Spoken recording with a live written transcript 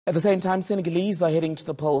At the same time, Senegalese are heading to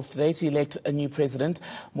the polls today to elect a new president.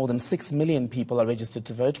 More than 6 million people are registered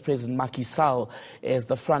to vote. President Macky Sall is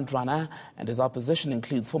the front-runner, and his opposition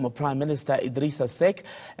includes former Prime Minister Idrissa Seck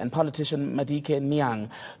and politician Madické Niang.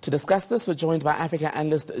 To discuss this, we're joined by Africa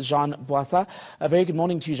analyst Jean Boissa. A very good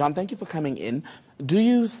morning to you, Jean. Thank you for coming in. Do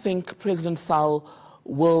you think President Sall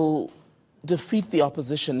will defeat the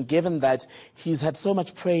opposition, given that he's had so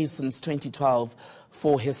much praise since 2012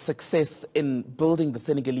 for his success in building the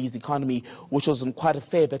Senegalese economy, which was in quite a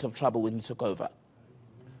fair bit of trouble when he took over?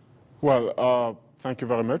 Well, thank you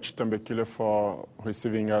very much, Tembekile, for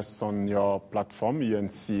receiving us on your platform,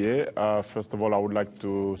 UNCA. First of all, I would like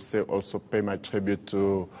to also pay my tribute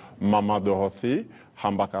to Mama Dorothy,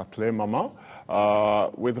 Hambakatle Mama.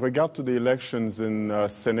 With regard to the elections in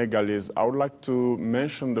Senegalese, I would like to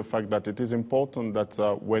mention the fact that it is important that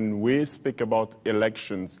when we speak about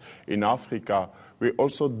elections in Africa, we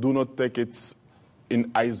also do not take it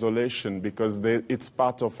in isolation, because it's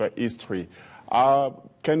part of history. I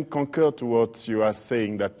can concur to what you are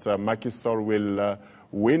saying, that Macky Sall will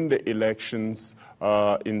win the elections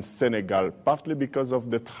in Senegal, partly because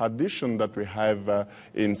of the tradition that we have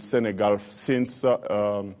in Senegal since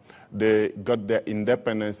they got their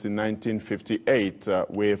independence in 1958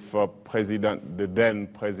 with the then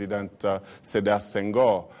President Sédar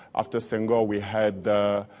Senghor. After Senghor, we had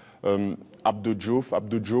Abdou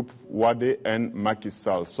Diouf, Wade, and Macky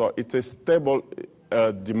Sall. So it's a stable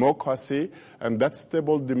democracy, and that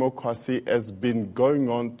stable democracy has been going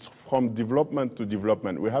on from development to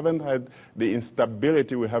development. We haven't had the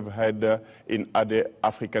instability we have had in other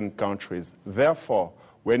African countries. Therefore,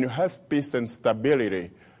 when you have peace and stability,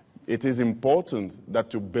 it is important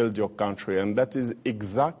that you build your country, and that is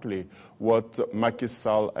exactly what Macky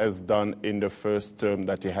Sall has done in the first term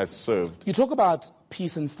that he has served. You talk about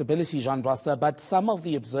peace and stability, Jean Boissa, but some of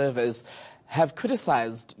the observers have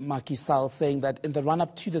criticized Macky Sall, saying that in the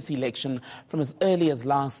run-up to this election, from as early as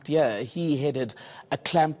last year, he headed a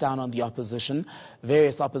clampdown on the opposition.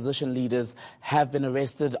 Various opposition leaders have been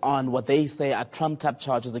arrested on what they say are trumped-up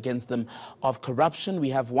charges against them of corruption. We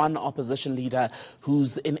have one opposition leader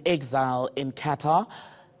who's in exile in Qatar.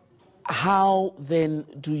 How then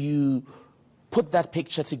do you put that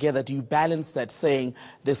picture together? Do you balance that, saying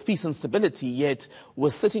there's peace and stability, yet we're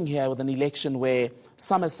sitting here with an election where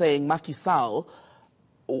some are saying Macky Sall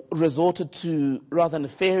resorted to rather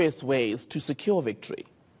nefarious ways to secure victory?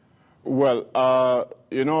 Well,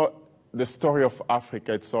 you know, the story of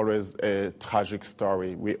Africa, it's always a tragic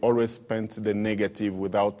story. We always paint the negative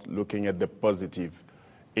without looking at the positive.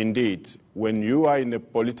 Indeed, when you are in a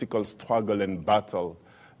political struggle and battle,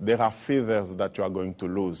 there are feathers that you are going to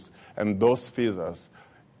lose. And those feathers,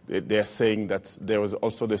 they're saying that there was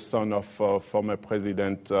also the son of former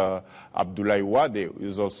President Abdoulaye Wade, who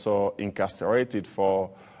is also incarcerated for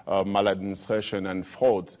maladministration and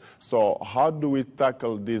fraud. So how do we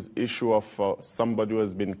tackle this issue of somebody who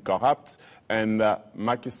has been corrupt, and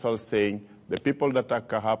Macky Sall saying, the people that are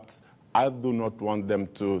corrupt, I do not want them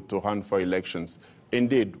to run for elections.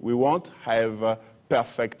 Indeed, we won't have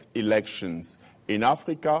perfect elections in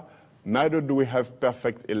Africa, neither do we have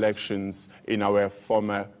perfect elections in our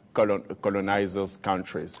former colonizers'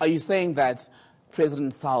 countries. Are you saying that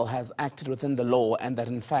President Sall has acted within the law, and that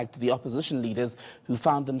in fact the opposition leaders who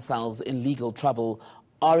found themselves in legal trouble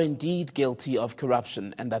are indeed guilty of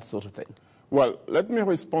corruption and that sort of thing? Well, let me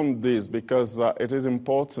respond this, because it is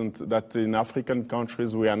important that in African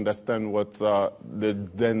countries we understand what the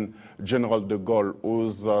then General de Gaulle,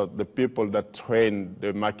 who's the people that trained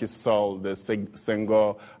the Macky Sall, the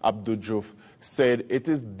Senghor, Abdou Diouf, said it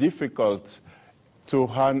is difficult to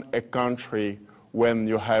run a country when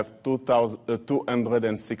you have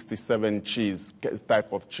 267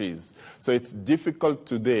 type of cheese. So it's difficult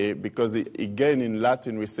today because, again, in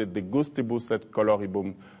Latin we said the gustibus et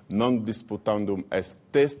coloribus non disputandum, as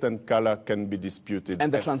taste and color can be disputed.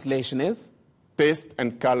 And the translation is? Taste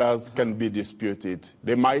and colors can be disputed.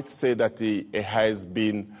 They might say that he has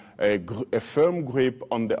been a firm grip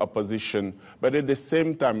on the opposition, but at the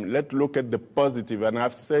same time, let's look at the positive. And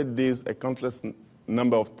I've said this a countless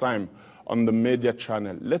number of times on the media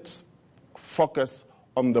channel. Let's focus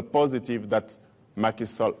on the positive that Macky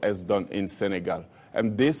Sall has done in Senegal.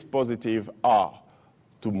 And these positive are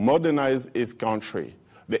to modernize his country,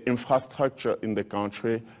 the infrastructure in the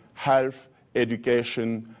country, health,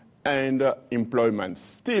 education, and employment.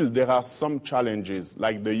 Still, there are some challenges,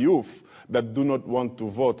 like the youth that do not want to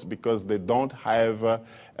vote because they don't have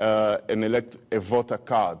a voter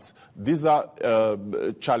card. These are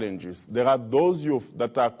challenges. There are those youth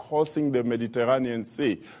that are crossing the Mediterranean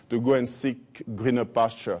Sea to go and seek greener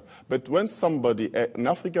pasture. But when somebody, an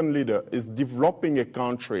African leader, is developing a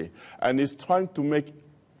country and is trying to make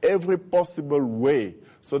every possible way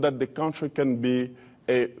so that the country can be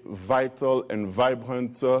a vital and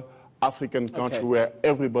vibrant African country where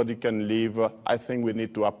everybody can live, I think we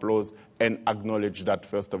need to applaud and acknowledge that,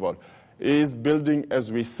 first of all. He is building,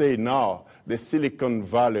 as we say now, the Silicon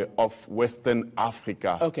Valley of Western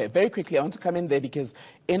Africa. Okay, very quickly, I want to come in there because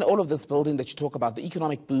in all of this building that you talk about, the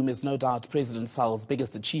economic boom is no doubt President Sall's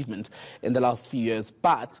biggest achievement in the last few years.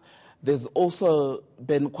 But there's also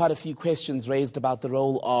been quite a few questions raised about the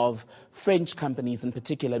role of French companies in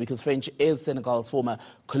particular, because French is Senegal's former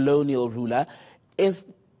colonial ruler.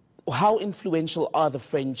 How influential are the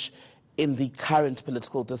French in the current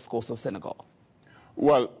political discourse of Senegal?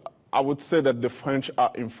 Well, I would say that the French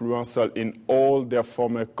are influential in all their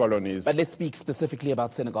former colonies. But let's speak specifically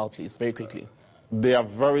about Senegal, please, very quickly. They are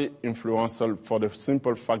very influential for the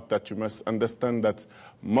simple fact that you must understand that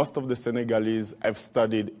most of the Senegalese have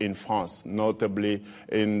studied in France, notably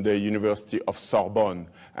in the University of Sorbonne,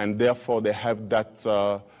 and therefore they have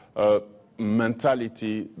that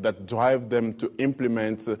mentality that drives them to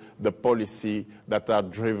implement the policy that are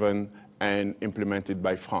driven and implemented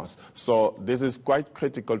by France. So this is quite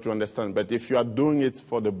critical to understand. But if you are doing it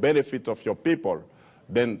for the benefit of your people,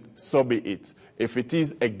 then so be it. If it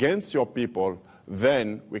is against your people,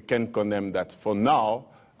 then we can condemn that. For now,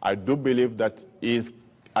 I do believe that is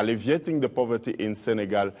alleviating the poverty in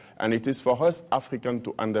Senegal, and it is for us Africans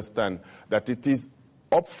to understand that it is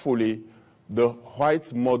hopefully the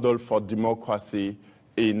right model for democracy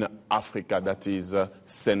in Africa, that is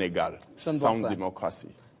Senegal, sound democracy.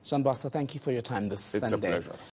 Jean Bossa, thank you for your time this Sunday. It's a pleasure.